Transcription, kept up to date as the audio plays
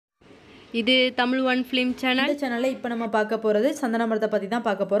இது Tamil one film channel. இந்த சேனலில் இப்போ நம்ம பார்க்க போகிறது சந்தன மரத்தை பற்றி தான்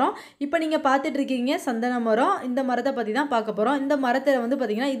பார்க்க போகிறோம். இப்போ நீங்கள் பார்த்துட்டு இருக்கீங்க சந்தன மரம். இந்த மரத்தை பற்றி தான் பார்க்க போகிறோம். இந்த மரத்தை வந்து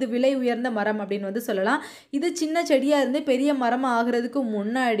பார்த்திங்கன்னா இது விலை உயர்ந்த மரம் அப்படின்னு வந்து சொல்லலாம். இது சின்ன செடியாக இருந்து பெரிய மரமாக ஆகிறதுக்கு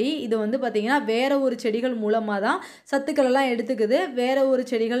முன்னாடி இது வந்து பார்த்திங்கன்னா வேறு ஒரு செடிகள் மூலமாக தான் சத்துக்களெல்லாம் எடுத்துக்குது. வேறு ஒரு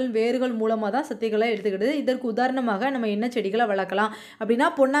செடிகள் வேர்கள் மூலமாக தான் சத்துக்களை எடுத்துக்கிடுது. இதற்கு உதாரணமாக நம்ம என்ன செடிகளை வளர்க்கலாம் அப்படின்னா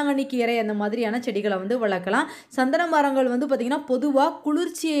பொன்னாங்கண்ணி கீரை அந்த மாதிரியான செடிகளை வந்து வளர்க்கலாம். சந்தன மரங்கள் வந்து பார்த்திங்கன்னா பொதுவாக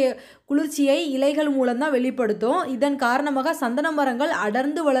குளிர்ச்சியை இலைகள் மூலம் தான் வெளிப்படுத்தும். இதன் காரணமாக சந்தன மரங்கள்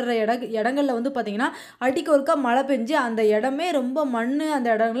அடர்ந்து வளர்கிற இடங்களில் வந்து பார்த்திங்கன்னா அடிக்க ஒருக்கா மழை பெஞ்சு அந்த இடமே ரொம்ப மண் அந்த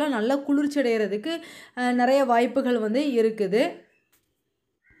இடங்கள்லாம் நல்லா குளிர்ச்சி அடைகிறதுக்கு நிறைய வாய்ப்புகள் வந்து இருக்குது.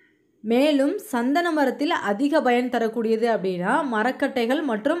 மேலும் சந்தன மரத்தில் அதிக பயன் தரக்கூடியது அப்படின்னா மரக்கட்டைகள்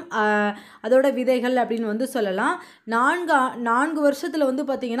மற்றும் அதோட விதைகள் அப்படின்னு வந்து சொல்லலாம். 4 வருஷத்தில் வந்து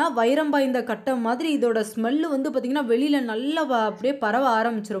பார்த்திங்கன்னா வைரம் பாய்ந்த கட்டை மாதிரி இதோட ஸ்மெல்லு வந்து பார்த்திங்கன்னா வெளியில் நல்லா அப்படியே பரவ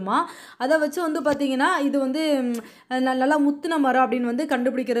ஆரம்பிச்சிருமா. அதை வச்சு வந்து பார்த்திங்கன்னா இது வந்து நல்லா முத்துன மரம் அப்படின்னு வந்து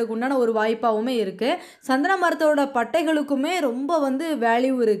கண்டுபிடிக்கிறதுக்கு உண்டான ஒரு வாய்ப்பாகவுமே இருக்குது. சந்தன மரத்தோட பட்டைகளுக்குமே ரொம்ப வந்து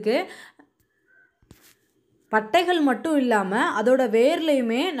வேல்யூ இருக்குது. பட்டைகள் மட்டும் இல்லாமல் அதோட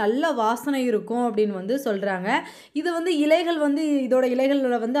வேர்லையுமே நல்ல வாசனை இருக்கும் அப்படின்னு வந்து சொல்கிறாங்க. இது வந்து இலைகள் வந்து இதோட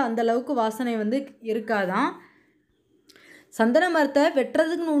இலைகளில் வந்து அந்தளவுக்கு வாசனை வந்து இருக்காதான். சந்தன மரத்தை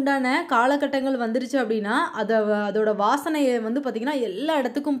வெட்டுறதுக்குன்னு உண்டான காலகட்டங்கள் வந்துருச்சு அப்படின்னா அதோட வாசனையை வந்து பார்த்திங்கன்னா எல்லா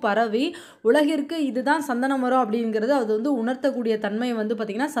இடத்துக்கும் பரவி உலகிற்கு இதுதான் சந்தன மரம் அப்படிங்கிறது அது வந்து உணர்த்தக்கூடிய தன்மை வந்து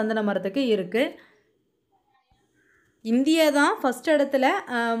பார்த்திங்கன்னா சந்தன மரத்துக்கு இருக்குது. இந்தியா தான் ஃபஸ்ட் இடத்துல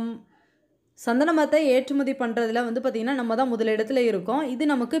சந்தன மரத்தை ஏற்றுமதி பண்ணுறதுல வந்து பார்த்திங்கன்னா நம்ம தான் முதலிடத்தில் இருக்கோம். இது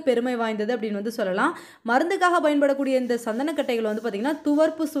நமக்கு பெருமை வாய்ந்தது அப்படின்னு வந்து சொல்லலாம். மருந்துக்காக பயன்படக்கூடிய இந்த சந்தனக்கட்டைகள் வந்து பார்த்திங்கன்னா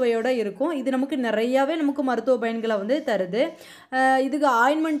துவர்ப்பு சுவையோடு இருக்கும். இது நமக்கு நிறையாவே நமக்கு மருத்துவ பயன்களை வந்து தருது. இதுக்கு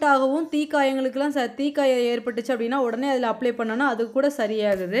ஆயின்மெண்ட்டாகவும் தீக்காயங்களுக்கெல்லாம் தீக்காயம் ஏற்பட்டுச்சு அப்படின்னா உடனே அதில் அப்ளை பண்ணோன்னா அது கூட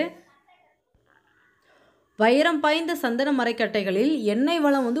சரியாகுது. வைரம் பாய்ந்த சந்தன மரக்கட்டைகளில் எண்ணெய்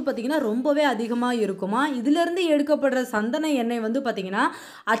வளம் வந்து பார்த்திங்கன்னா ரொம்பவே அதிகமாக இருக்குமா. இதிலிருந்து எடுக்கப்படுற சந்தன எண்ணெய் வந்து பார்த்திங்கன்னா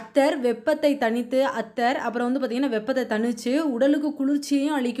அத்தர் வெப்பத்தை தணித்து அப்புறம் வந்து பார்த்திங்கன்னா வெப்பத்தை தணித்து உடலுக்கு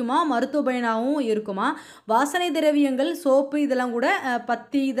குளிர்ச்சியையும் அளிக்குமா, மருத்துவ பயனாகவும் இருக்குமா. வாசனை திரவியங்கள் சோப்பு இதெல்லாம் கூட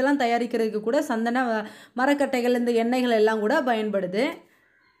பத்தி இதெல்லாம் தயாரிக்கிறதுக்கு கூட சந்தன மரக்கட்டைகள் இந்த எண்ணெய்கள் எல்லாம் கூட பயன்படுது.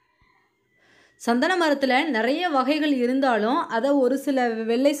 சந்தன மரத்தில் நிறைய வகைகள் இருந்தாலும் அதை ஒரு சில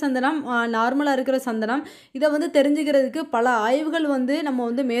வெள்ளை சந்தனம் நார்மலாக இருக்கிற சந்தனம் இதை வந்து தெரிஞ்சுக்கிறதுக்கு பல ஆய்வுகள் வந்து நம்ம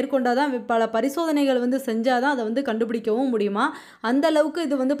வந்து மேற்கொண்டால் தான் பல பரிசோதனைகள் வந்து செஞ்சால் தான் அதை வந்து கண்டுபிடிக்கவும் முடியுமா. அந்த அளவுக்கு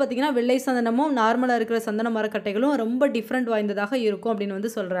இது வந்து பார்த்திங்கன்னா வெள்ளை சந்தனமும் நார்மலாக இருக்கிற சந்தன மரக்கட்டைகளும் ரொம்ப டிஃப்ரெண்ட் வாய்ந்ததாக இருக்கும் அப்படின்னு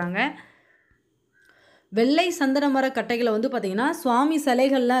வந்து சொல்கிறாங்க. வெள்ளை சந்தன மர கட்டைகளை வந்து பார்த்திங்கன்னா சுவாமி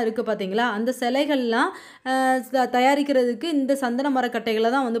சிலைகள்லாம் இருக்குது பார்த்திங்களா, அந்த சிலைகள்லாம் தயாரிக்கிறதுக்கு இந்த சந்தன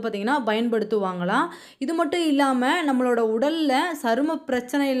மரக்கட்டைகளை தான் வந்து பார்த்திங்கன்னா பயன்படுத்துவாங்களாம். இது மட்டும் இல்லாமல் நம்மளோட உடலில் சரும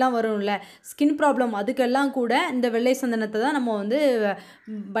பிரச்சனையெல்லாம் வரும்ல, ஸ்கின் ப்ராப்ளம், அதுக்கெல்லாம் கூட இந்த வெள்ளை சந்தனத்தை தான் நம்ம வந்து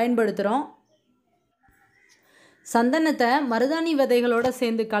பயன்படுத்துகிறோம். சந்தனத்தை மருதாணி விதைகளோடு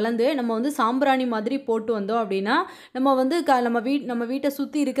சேர்ந்து கலந்து நம்ம வந்து சாம்பிராணி மாதிரி போட்டு வந்தோம் அப்படின்னா நம்ம வந்து நம்ம வீட்டை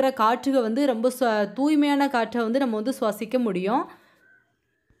சுற்றி இருக்கிற காற்றுக வந்து ரொம்ப தூய்மையான காற்றை வந்து நம்ம வந்து சுவாசிக்க முடியும்.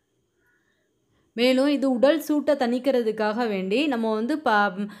 மேலும் இது உடல் சூட்டை தணிக்கிறதுக்காக வேண்டி நம்ம வந்து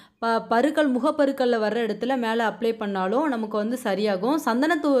முகப்பருக்களில் வர்ற இடத்துல மேலே அப்ளை பண்ணாலும் நமக்கு வந்து சரியாகும்.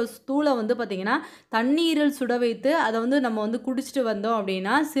 சந்தன தூளை வந்து பார்த்திங்கன்னா தண்ணீரில் சுட வைத்து அதை வந்து நம்ம வந்து குடிச்சிட்டு வந்தோம்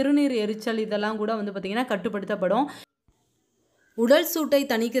அப்படின்னா சிறுநீர் எரிச்சல் இதெல்லாம் கூட வந்து பார்த்திங்கன்னா கட்டுப்படுத்தப்படும். உடல் சூட்டை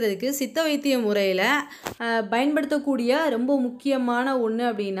தணிக்கிறதுக்கு சித்த வைத்திய முறையில் பயன்படுத்தக்கூடிய ரொம்ப முக்கியமான ஒன்று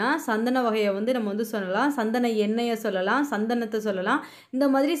அப்படின்னா சந்தன வகையை வந்து நம்ம வந்து சொல்லலாம். சந்தன எண்ணெயை சொல்லலாம், சந்தனத்தை சொல்லலாம். இந்த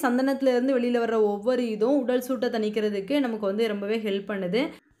மாதிரி சந்தனத்துலேருந்து வெளியில் வர்ற ஒவ்வொரு இதுவும் உடல் சூட்டை தணிக்கிறதுக்கு நமக்கு வந்து ரொம்பவே ஹெல்ப் பண்ணுது.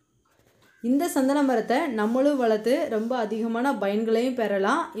 இந்த சந்தன மரத்தை நம்மளும் வளர்த்து ரொம்ப அதிகமான பயன்களையும்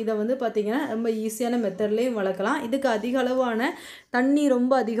பெறலாம். இதை வந்து பார்த்திங்கன்னா ரொம்ப ஈஸியான மெத்தட்லேயும் வளர்க்கலாம். இதுக்கு அதிக அளவான தண்ணி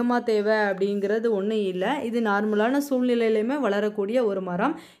ரொம்ப அதிகமாக தேவை அப்படிங்கிறது ஒன்றும் இல்லை. இது நார்மலான சூழ்நிலையிலையுமே வளரக்கூடிய ஒரு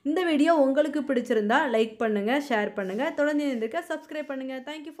மரம். இந்த வீடியோ உங்களுக்கு பிடிச்சிருந்தா லைக் பண்ணுங்கள், ஷேர் பண்ணுங்கள், தொடர்ந்து இருக்க சப்ஸ்கிரைப் பண்ணுங்கள்.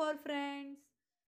 Thank you for friends.